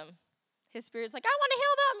we love them. His Spirit's like, I want to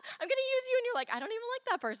heal them. I'm going to use you. And you're like, I don't even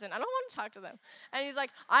like that person. I don't want to talk to them. And he's like,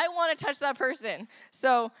 I want to touch that person.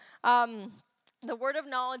 So the word of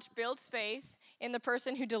knowledge builds faith in the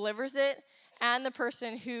person who delivers it and the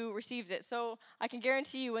person who receives it. So I can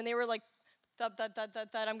guarantee you when they were like, thud, thud, thud, thud,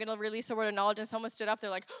 thud, I'm going to release a word of knowledge, and someone stood up,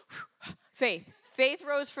 they're like, faith. Faith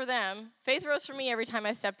rose for them. Faith rose for me every time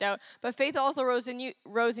I stepped out. But faith also rose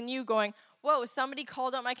in you going, whoa, somebody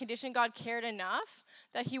called out my condition. God cared enough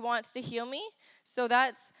that he wants to heal me. So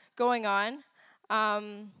that's going on.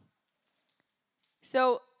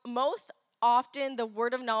 So most often the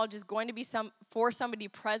word of knowledge is going to be for somebody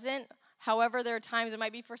present. However, there are times it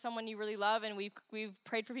might be for someone you really love, and we've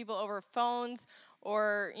prayed for people over phones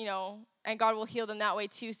or, and God will heal them that way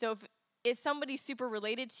too. So if it's somebody super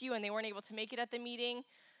related to you and they weren't able to make it at the meeting,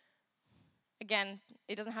 again,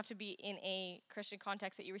 it doesn't have to be in a Christian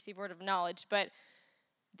context that you receive word of knowledge, but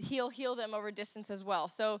he'll heal them over distance as well.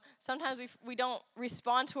 So sometimes we don't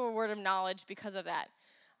respond to a word of knowledge because of that.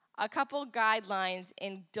 A couple guidelines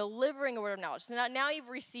in delivering a word of knowledge. So now you've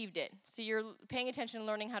received it. So you're paying attention and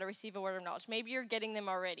learning how to receive a word of knowledge. Maybe you're getting them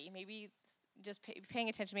already. Maybe just paying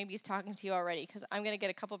attention. Maybe he's talking to you already, because I'm going to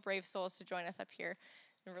get a couple brave souls to join us up here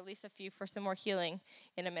and release a few for some more healing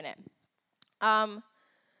in a minute.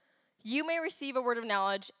 You may receive a word of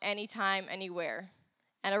knowledge anytime, anywhere.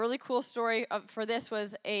 And a really cool story for this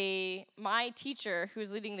was my teacher,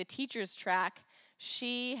 who's leading the teacher's track.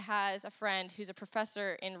 She has a friend who's a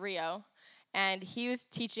professor in Rio, and he was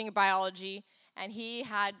teaching biology, and he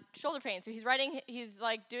had shoulder pain. So he's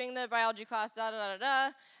like doing the biology class,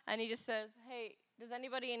 and he just says, hey, does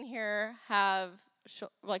anybody in here have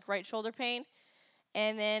right shoulder pain?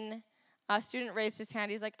 And then a student raised his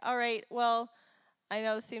hand. He's like, all right, well, I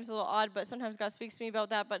know this seems a little odd, but sometimes God speaks to me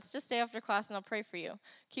about that, but just stay after class and I'll pray for you.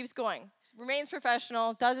 Keeps going. Remains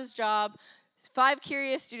professional, does his job. 5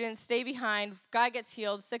 curious students stay behind. Guy gets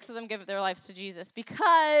healed. 6 of them give their lives to Jesus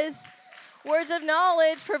because words of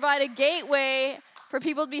knowledge provide a gateway for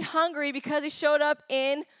people to be hungry, because he showed up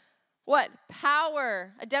in what?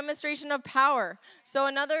 Power. A demonstration of power. So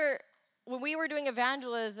when we were doing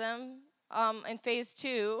evangelism in phase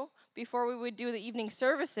 2, before we would do the evening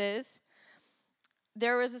services,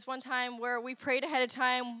 there was this one time where we prayed ahead of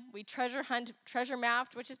time. We treasure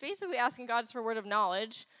mapped, which is basically asking God for a word of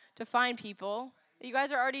knowledge to find people. You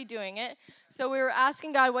guys are already doing it. So we were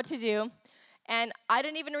asking God what to do. And I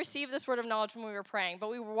didn't even receive this word of knowledge when we were praying. But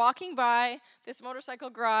we were walking by this motorcycle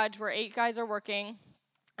garage where 8 guys are working.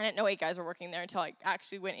 I didn't know 8 guys were working there until I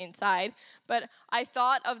actually went inside. But I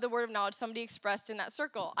thought of the word of knowledge somebody expressed in that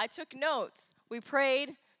circle. I took notes. We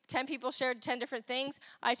prayed. 10 people shared 10 different things.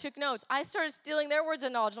 I took notes. I started stealing their words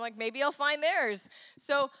of knowledge. I'm like, maybe I'll find theirs.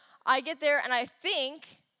 So I get there, and I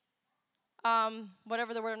think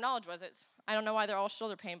whatever the word of knowledge was, I don't know why they're all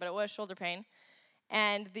shoulder pain, but it was shoulder pain.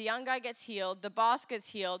 And the young guy gets healed. The boss gets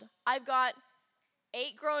healed. I've got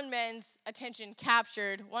 8 grown men's attention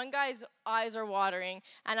captured. One guy's eyes are watering,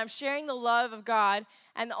 and I'm sharing the love of God.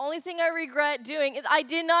 And the only thing I regret doing is I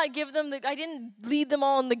did not give them I didn't lead them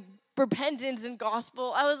all in the repentance and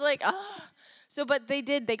gospel. I was like, So, but they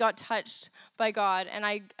did. They got touched by God. And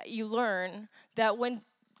you learn that when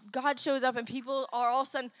God shows up and people are all of a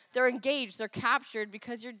sudden, they're engaged, they're captured,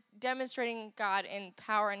 because you're demonstrating God in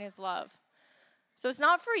power and his love. So it's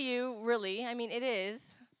not for you, really. I mean, it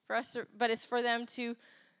is for us, but it's for them to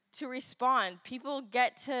respond. People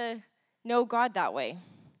get to know God that way.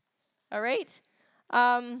 All right?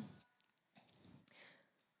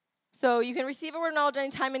 So you can receive a word of knowledge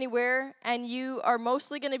anytime, anywhere, and you are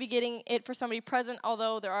mostly going to be getting it for somebody present,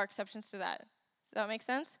 although there are exceptions to that. Does that make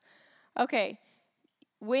sense? Okay.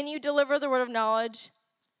 When you deliver the word of knowledge,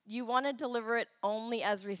 you want to deliver it only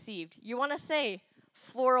as received. You want to say,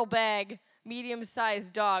 floral bag,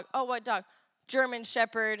 medium-sized dog. Oh, what dog? German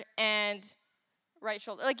Shepherd and right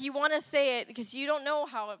shoulder. Like, you want to say it because you don't know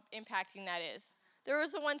how impacting that is. There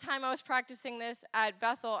was the one time I was practicing this at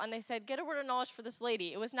Bethel, and they said, get a word of knowledge for this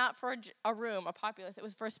lady. It was not for a room, a populace. It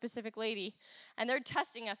was for a specific lady. And they're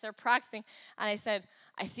testing us. They're practicing. And I said,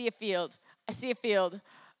 I see a field. I see a field.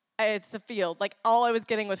 It's a field. Like, all I was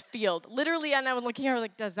getting was field. Literally, and I was looking at her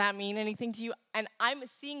like, does that mean anything to you? And I'm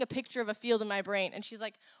seeing a picture of a field in my brain. And she's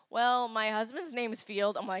like, well, my husband's name is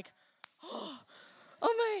Field. I'm like, oh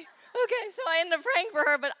my. Okay, so I ended up praying for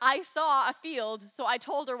her, but I saw a field, so I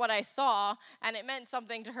told her what I saw, and it meant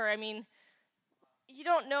something to her. I mean, you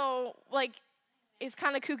don't know, like, it's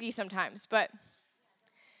kind of kooky sometimes, but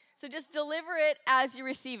So just deliver it as you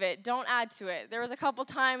receive it. Don't add to it. There was a couple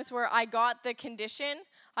times where I got the condition.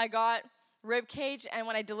 I got rib cage, and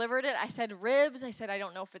when I delivered it, I said ribs. I said, I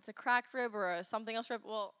don't know if it's a cracked rib or a something else rib.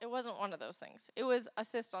 Well, it wasn't one of those things. It was a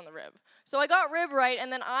cyst on the rib. So I got rib right,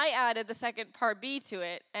 and then I added the second part B to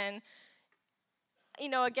it. And,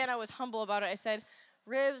 again, I was humble about it. I said,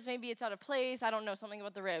 ribs, maybe it's out of place. I don't know, something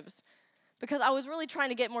about the ribs. Because I was really trying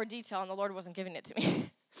to get more detail, and the Lord wasn't giving it to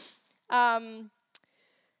me.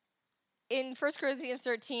 In 1 Corinthians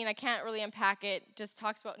 13, I can't really unpack it, just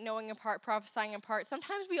talks about knowing in part, prophesying in part.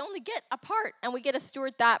 Sometimes we only get a part, and we get to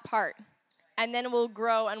steward that part, and then we'll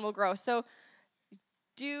grow and we'll grow. So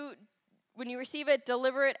when you receive it,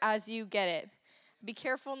 deliver it as you get it. Be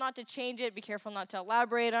careful not to change it. Be careful not to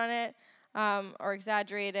elaborate on it or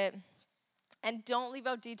exaggerate it. And don't leave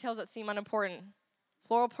out details that seem unimportant.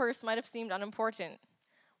 Floral purse might have seemed unimportant.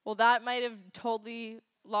 Well, that might have totally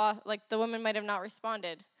lost, like the woman might have not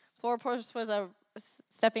responded. Floral purse was a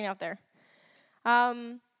stepping out there.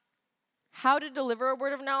 How to deliver a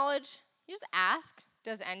word of knowledge? You just ask,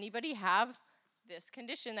 does anybody have this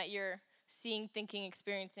condition that you're seeing, thinking,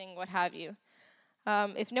 experiencing, what have you?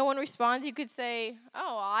 If no one responds, you could say,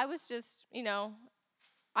 I was just,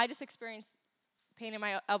 I just experienced pain in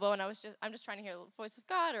my elbow, and I'm just trying to hear the voice of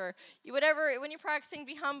God, or whatever. When you're practicing,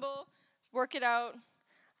 be humble, work it out.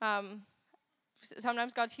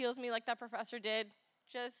 Sometimes God heals me like that professor did.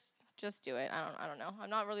 Just do it. I don't know. I'm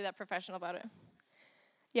not really that professional about it.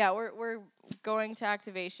 Yeah, we're going to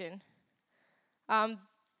activation.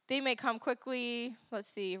 They may come quickly. Let's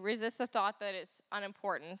see. Resist the thought that it's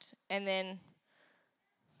unimportant, and then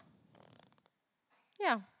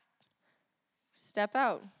step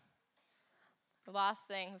out. The last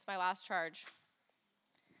thing. That's my last charge.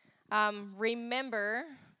 Remember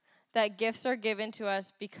that gifts are given to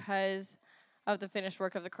us because of the finished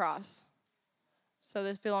work of the cross. So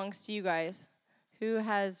this belongs to you guys. Who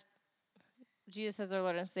has Jesus as their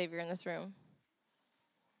Lord and Savior in this room?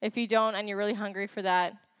 If you don't and you're really hungry for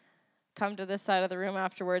that, come to this side of the room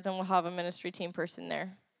afterwards, and we'll have a ministry team person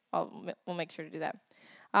there. We'll make sure to do that.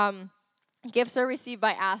 Gifts are received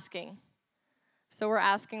by asking. So we're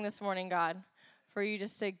asking this morning, God, for you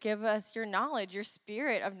just to give us your knowledge, your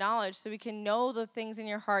spirit of knowledge, so we can know the things in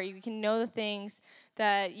your heart. You can know the things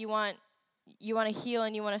that you want to heal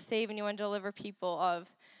and you want to save and you want to deliver people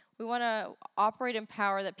of. We want to operate in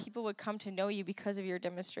power that people would come to know you because of your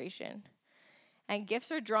demonstration. And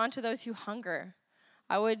gifts are drawn to those who hunger.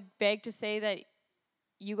 I would beg to say that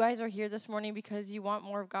you guys are here this morning because you want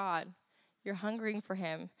more of God. You're hungering for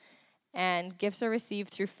him. And gifts are received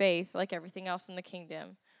through faith like everything else in the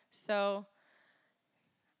kingdom. So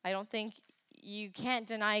I don't think you can't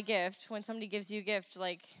deny a gift. When somebody gives you a gift,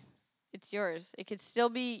 like, it's yours. It could still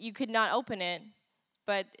be, you could not open it,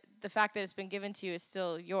 but the fact that it's been given to you is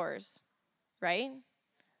still yours, right?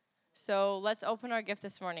 So let's open our gift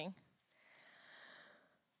this morning.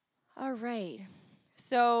 All right.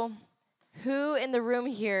 So who in the room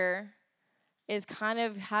here is kind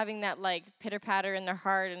of having that, like, pitter-patter in their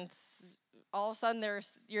heart, and all of a sudden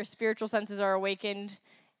your spiritual senses are awakened,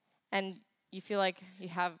 and you feel like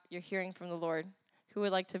you're hearing from the Lord? Who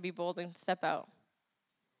would like to be bold and step out?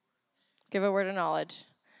 Give a word of knowledge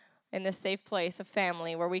in this safe place of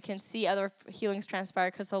family where we can see other healings transpire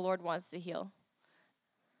because the Lord wants to heal.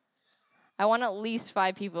 I want at least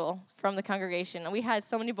 5 people from the congregation. And we had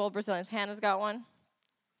so many bold Brazilians. Hannah's got one.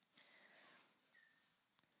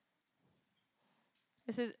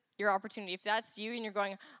 This is your opportunity. If that's you and you're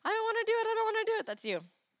going, I don't want to do it, that's you.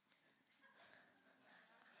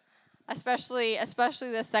 Especially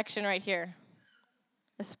this section right here.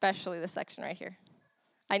 Especially this section right here.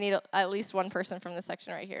 I need at least one person from this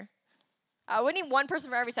section right here. We need one person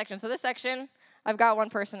for every section. So this section, I've got one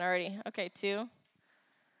person already. Okay, 2.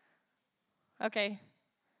 Okay.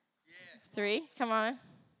 3, come on.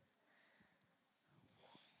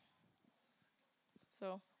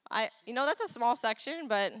 So that's a small section,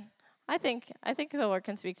 but I think the Lord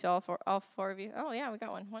can speak to all four of you. Oh yeah, we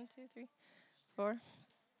got one. 1, 2, 3, 4.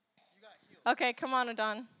 Okay, come on,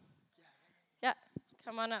 Adon. Yeah,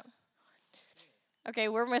 come on up. Okay,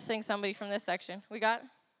 we're missing somebody from this section. We got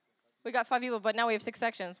 5 people, but now we have 6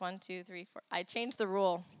 sections. 1, 2, 3, 4. I changed the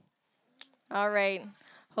rule. All right.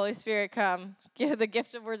 Holy Spirit, come. Give the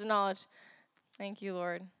gift of words of knowledge. Thank you,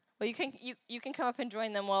 Lord. Well, you can come up and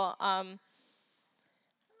join them. Well,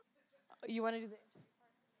 you want to do the...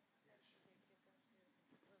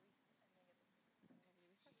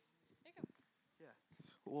 Yeah.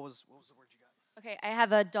 What was the word you got? Okay, I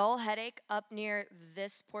have a dull headache up near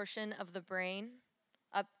this portion of the brain,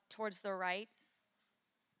 up towards the right.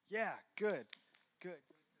 Yeah, good.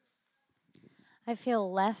 I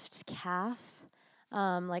feel left calf,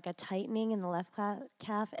 like a tightening in the left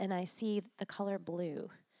calf, and I see the color blue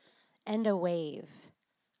and a wave.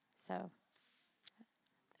 So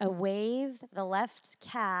a wave, the left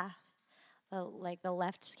calf, the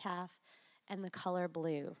left calf, and the color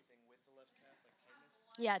blue.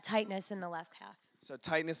 Yeah, tightness in the left calf. So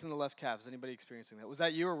tightness in the left calf. Is anybody experiencing that? Was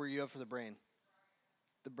that you or were you up for the brain?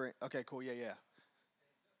 The brain. Okay, cool. Yeah.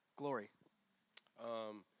 Glory.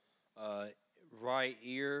 Right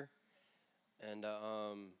ear and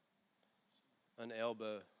an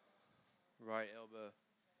elbow. Right elbow.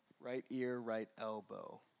 Right ear, right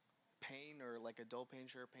elbow. Pain or like a dull pain,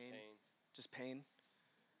 sure pain? Pain. Just pain?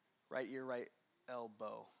 Right ear, right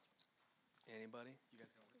elbow. Anybody? You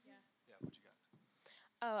guys got one? Yeah, what you got?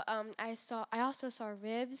 I also saw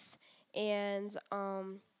ribs and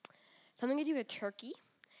something to do with turkey.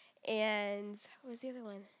 And what was the other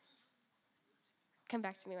one? Come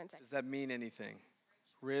back to me one second. Does that mean anything?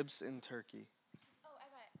 Ribs and turkey. Oh, I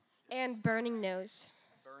got it. And burning nose.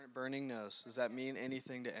 Burning nose. Does that mean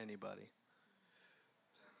anything to anybody?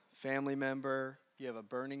 Family member, you have a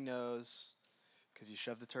burning nose because you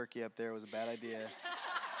shoved the turkey up there. It was a bad idea.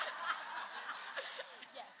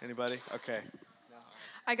 Yes. Anybody? Okay.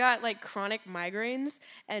 I got like chronic migraines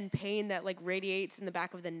and pain that like radiates in the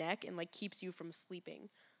back of the neck and like keeps you from sleeping.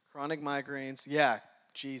 Chronic migraines. Yeah,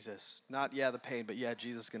 Jesus. Not the pain, but yeah,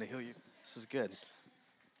 Jesus is going to heal you. This is good.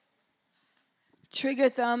 Trigger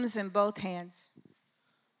thumbs in both hands.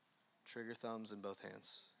 Trigger thumbs in both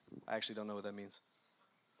hands. I actually don't know what that means.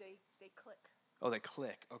 They click. Oh, they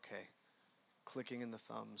click. Okay. Clicking in the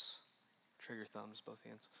thumbs. Trigger thumbs, both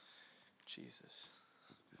hands. Jesus.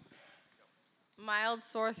 Mild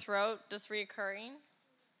sore throat, just reoccurring.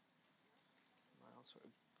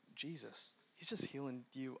 Jesus. He's just healing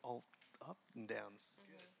you all up and down. This is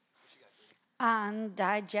good.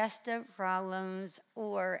 Digestive problems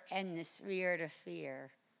or in the spirit of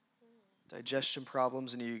fear. Digestion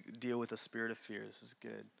problems, and you deal with the spirit of fear. This is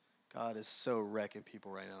good. God is so wrecking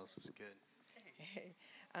people right now. This is good.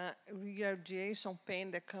 Radiation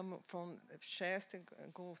pain that come from the chest and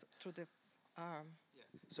goes to the arm.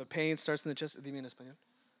 So pain starts in the chest. Dime en español.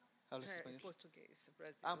 ¿Hablas español? Português,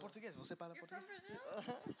 Brasil. Ah, portugués. Você fala You're portugués? from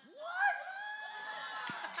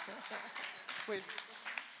Brazil? Wait.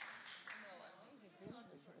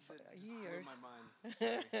 Years.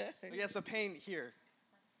 Yeah, so pain here.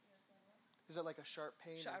 Is it like a sharp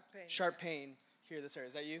pain? Sharp pain. Sharp pain here, this area.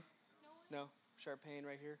 Is that you? No? Sharp pain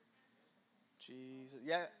right here? Jesus.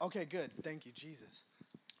 Yeah, okay, good. Thank you, Jesus.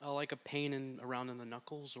 Like a pain around in the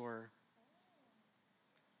knuckles or?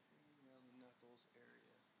 Around the knuckles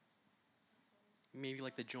area. Maybe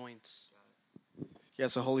like the joints. Yeah,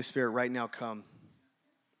 so Holy Spirit, right now, come.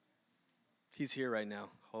 He's here right now.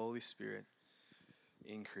 Holy Spirit,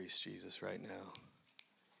 increase, Jesus, right now.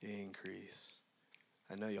 Increase.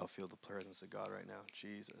 I know y'all feel the presence of God right now.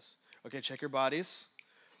 Jesus. Okay, check your bodies.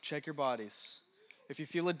 Check your bodies. If you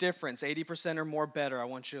feel a difference, 80% or more better, I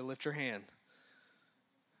want you to lift your hand.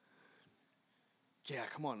 Yeah,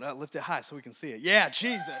 come on. Lift it high so we can see it. Yeah,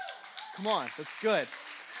 Jesus. Come on. That's good.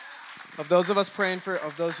 Of those of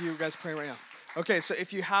you guys praying right now. Okay, so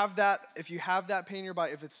if you have that pain in your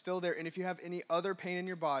body, if it's still there, and if you have any other pain in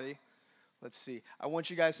your body, let's see. I want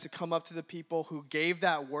you guys to come up to the people who gave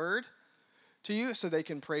that word to you so they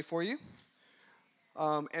can pray for you.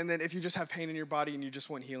 And then if you just have pain in your body and you just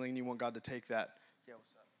want healing and you want God to take that. Yeah,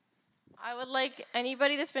 what's up? I would like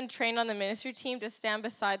anybody that's been trained on the ministry team to stand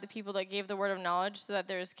beside the people that gave the word of knowledge so that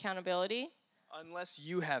there's accountability. Unless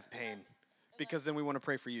you have pain, because then we want to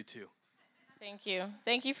pray for you too. Thank you.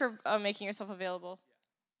 Thank you for making yourself available.